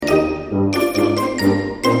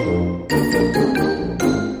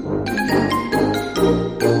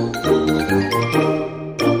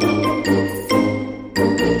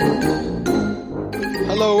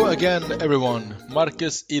everyone,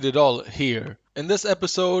 Marcus Idedal here. In this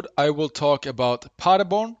episode, I will talk about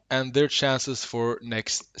Paderborn and their chances for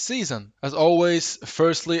next season. As always,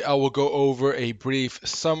 firstly, I will go over a brief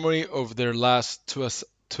summary of their last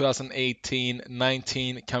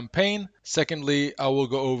 2018-19 campaign. Secondly, I will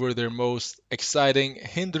go over their most exciting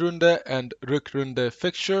Hinrunde and Rückrunde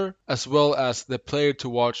fixture, as well as the player to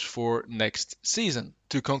watch for next season.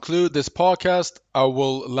 To conclude this podcast, I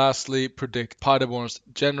will lastly predict Paderborn's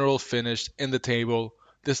general finish in the table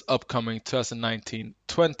this upcoming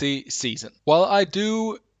 2019-20 season. While I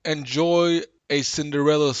do enjoy a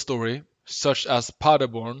Cinderella story, such as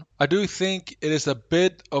Paderborn, I do think it is a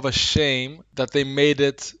bit of a shame that they made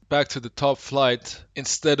it back to the top flight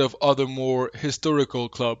instead of other more historical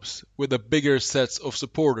clubs with a bigger sets of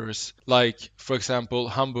supporters, like, for example,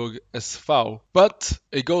 Hamburg SV. But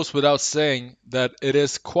it goes without saying that it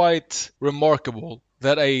is quite remarkable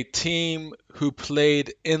that a team who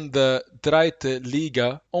played in the Dreite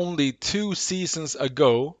Liga only 2 seasons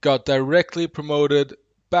ago got directly promoted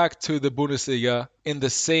back to the Bundesliga in the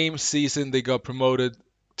same season they got promoted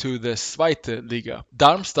to the Zweite Liga.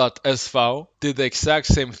 Darmstadt SV did the exact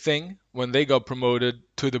same thing when they got promoted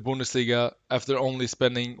to the Bundesliga after only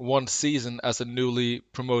spending 1 season as a newly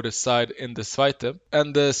promoted side in the Zweite.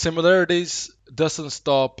 And the similarities doesn't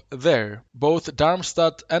stop there. Both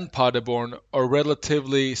Darmstadt and Paderborn are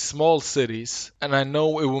relatively small cities, and I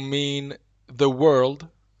know it will mean the world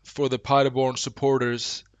for the Paderborn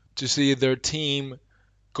supporters to see their team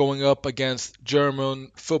going up against German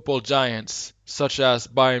football giants such as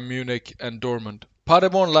Bayern Munich and Dortmund.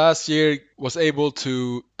 Paderborn last year was able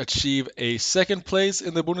to achieve a second place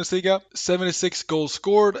in the Bundesliga, 76 goals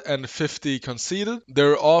scored and 50 conceded.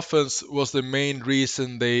 Their offense was the main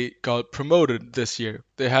reason they got promoted this year.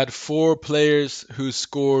 They had 4 players who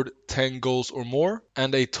scored 10 goals or more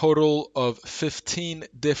and a total of 15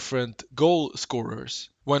 different goal scorers.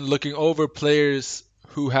 When looking over players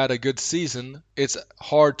who had a good season, it's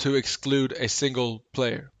hard to exclude a single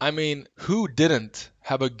player. I mean, who didn't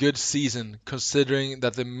have a good season considering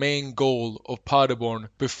that the main goal of Paderborn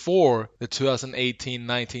before the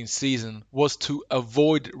 2018-19 season was to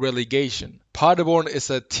avoid relegation? Paderborn is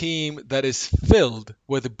a team that is filled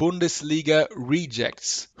with Bundesliga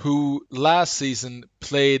rejects who last season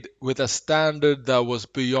played with a standard that was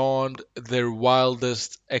beyond their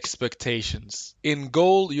wildest expectations. In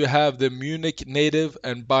goal, you have the Munich native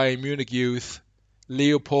and Bayern Munich youth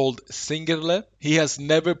Leopold Singerle. He has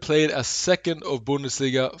never played a second of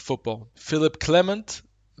Bundesliga football. Philipp Clement,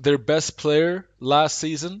 their best player last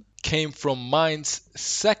season, came from Mainz's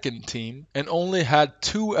second team and only had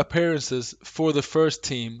 2 appearances for the first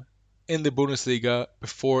team in the Bundesliga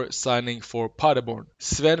before signing for Paderborn.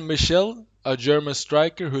 Sven Michel, a German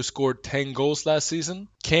striker who scored 10 goals last season,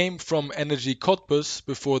 came from Energy Cottbus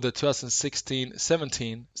before the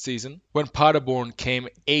 2016-17 season, when Paderborn came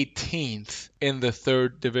 18th in the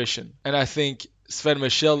third division. And I think Sven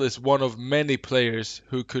Michel is one of many players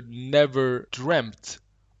who could never dreamt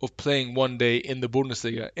of playing one day in the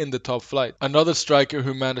Bundesliga, in the top flight. Another striker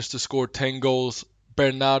who managed to score 10 goals,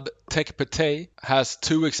 Bernard Tekpete, has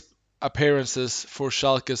 2 appearances for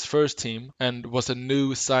Schalke's first team and was a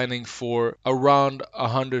new signing for around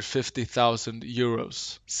 150,000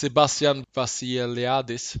 euros. Sebastian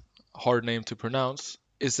Vassiliadis, hard name to pronounce,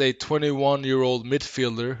 is a 21-year-old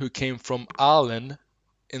midfielder who came from Aalen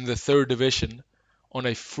in the third division on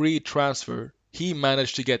a free transfer. He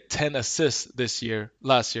managed to get 10 assists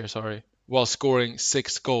last year, while scoring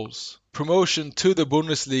 6 goals. Promotion to the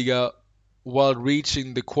Bundesliga while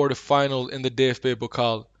reaching the quarterfinal in the DFB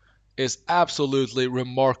Pokal is absolutely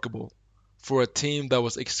remarkable for a team that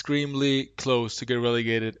was extremely close to get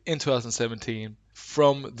relegated in 2017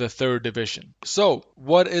 from the third division. So,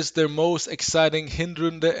 what is their most exciting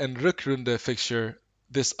Hinrunde and Rückrunde fixture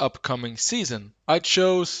this upcoming season? I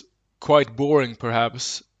chose, quite boring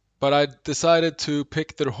perhaps, but I decided to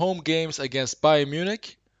pick their home games against Bayern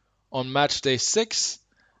Munich on match day 6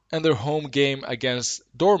 and their home game against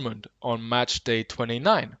Dortmund on match day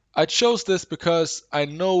 29. I chose this because I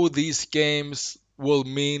know these games will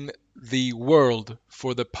mean the world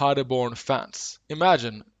for the Paderborn fans.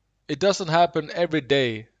 Imagine, it doesn't happen every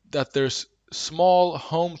day that there's small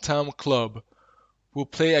hometown club will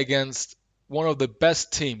play against one of the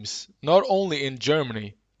best teams, not only in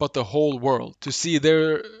Germany, but the whole world. To see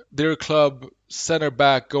their club center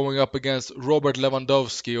back going up against Robert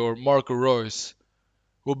Lewandowski or Marco Reus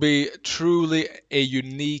will be truly a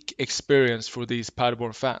unique experience for these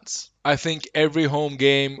Paderborn fans. I think every home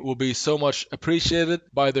game will be so much appreciated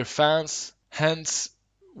by their fans, hence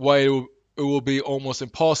why it it will be almost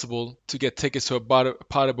impossible to get tickets to a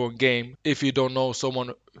Paderborn game if you don't know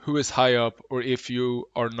someone who is high up or if you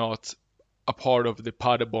are not a part of the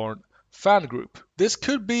Paderborn fan group. This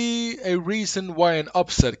could be a reason why an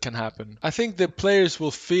upset can happen. I think the players will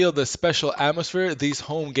feel the special atmosphere these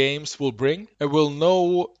home games will bring and will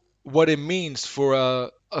know what it means for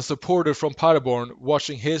a supporter from Paderborn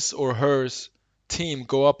watching his or hers team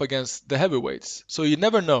go up against the heavyweights. So you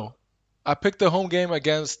never know. I picked the home game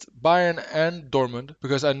against Bayern and Dortmund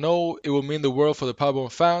because I know it will mean the world for the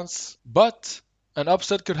Paderborn fans, but an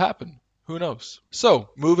upset could happen. Who knows? So,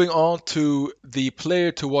 moving on to the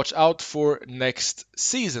player to watch out for next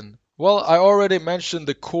season. Well, I already mentioned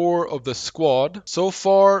the core of the squad. So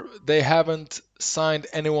far, they haven't signed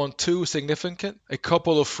anyone too significant. A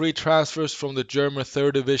couple of free transfers from the German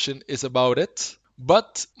third division is about it.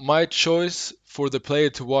 But my choice for the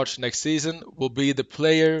player to watch next season will be the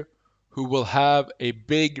player who will have a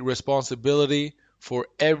big responsibility for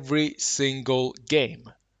every single game.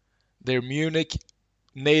 Their Munich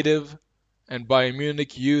native and Bayern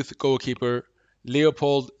Munich youth goalkeeper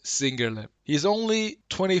Leopold Zingerle. He's only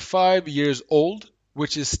 25 years old,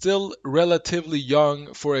 which is still relatively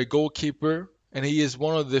young for a goalkeeper, and he is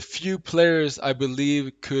one of the few players I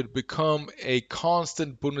believe could become a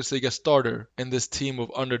constant Bundesliga starter in this team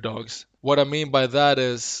of underdogs. What I mean by that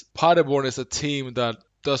is Paderborn is a team that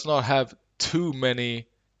does not have too many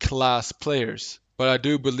class players. But I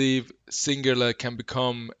do believe Singerle can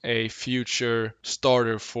become a future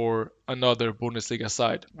starter for another Bundesliga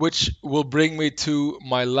side. Which will bring me to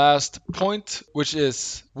my last point, which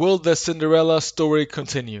is, will the Cinderella story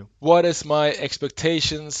continue? What is my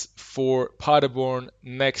expectations for Paderborn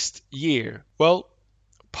next year? Well,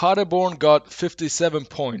 Paderborn got 57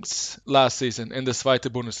 points last season in the Zweite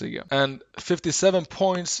Bundesliga, and 57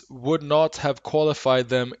 points would not have qualified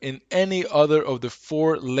them in any other of the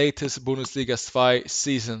four latest Bundesliga 2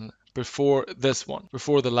 seasons before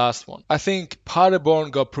the last one. I think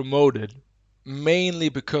Paderborn got promoted mainly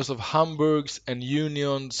because of Hamburg's and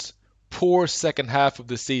Union's poor second half of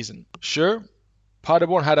the season. Sure,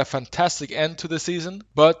 Paderborn had a fantastic end to the season,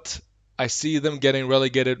 but I see them getting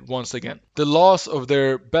relegated once again. The loss of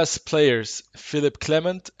their best players, Philipp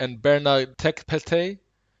Clement and Bernard Tekpete,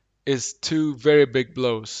 is two very big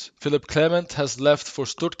blows. Philipp Clement has left for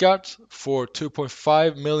Stuttgart for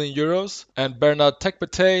 2.5 million euros, and Bernard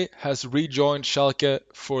Tekpete has rejoined Schalke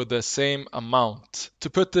for the same amount.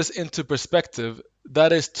 To put this into perspective,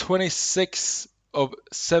 that is 26 of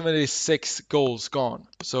 76 goals gone.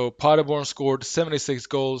 So Paderborn scored 76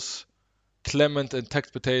 goals. Clement and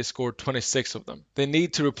Tekpete scored 26 of them. They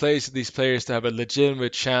need to replace these players to have a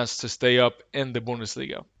legitimate chance to stay up in the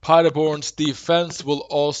Bundesliga. Paderborn's defense will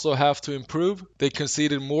also have to improve. They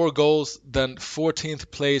conceded more goals than 14th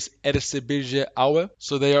place Erzgebirge Aue,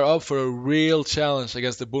 so they are up for a real challenge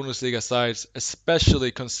against the Bundesliga sides,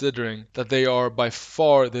 especially considering that they are by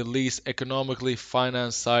far the least economically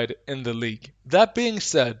financed side in the league. That being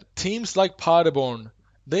said, teams like Paderborn,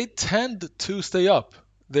 they tend to stay up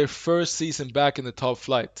their first season back in the top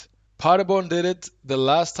flight. Paderborn did it the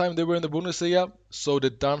last time they were in the Bundesliga, so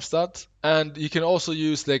did Darmstadt. And you can also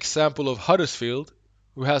use the example of Huddersfield,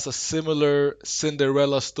 who has a similar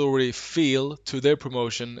Cinderella story feel to their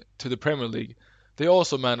promotion to the Premier League. They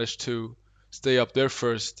also managed to stay up their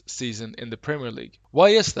first season in the Premier League.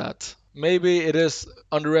 Why is that? Maybe it is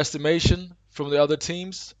underestimation from the other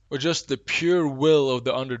teams, or just the pure will of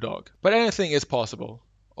the underdog. But anything is possible.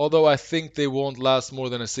 Although I think they won't last more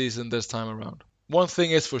than a season this time around. One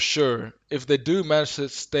thing is for sure, if they do manage to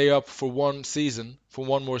stay up for one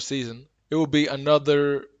more season, it will be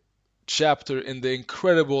another chapter in the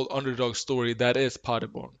incredible underdog story that is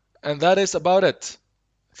Paderborn. And that is about it.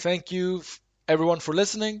 Thank you everyone for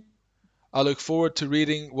listening. I look forward to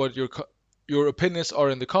reading what your opinions are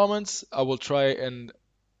in the comments. I will try and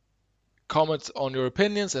comment on your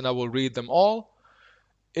opinions and I will read them all.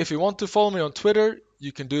 If you want to follow me on Twitter,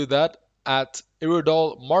 you can do that at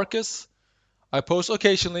Marcus. I post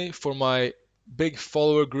occasionally for my big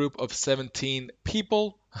follower group of 17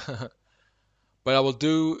 people, but I will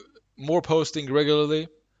do more posting regularly.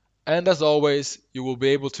 And as always, you will be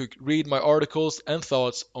able to read my articles and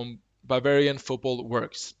thoughts on Bavarian Football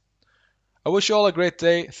Works. I wish you all a great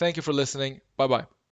day. Thank you for listening. Bye bye.